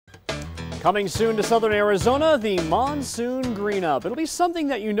Coming soon to southern Arizona, the Monsoon Green Up. It'll be something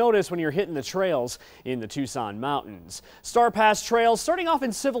that you notice when you're hitting the trails in the Tucson mountains. Star Pass trails starting off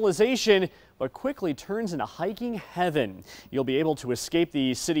in civilization, but quickly turns into hiking heaven. You'll be able to escape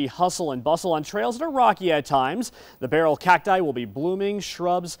the city hustle and bustle on trails that are rocky at times. The barrel cacti will be blooming,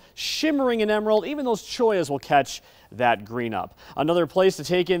 shrubs shimmering in emerald. Even those choyas will catch that green up. Another place to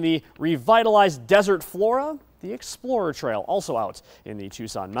take in the revitalized desert flora, the Explorer Trail, also out in the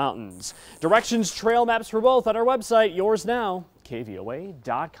Tucson mountains. Directions trail maps for both on our website, yours now,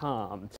 KVOA.com.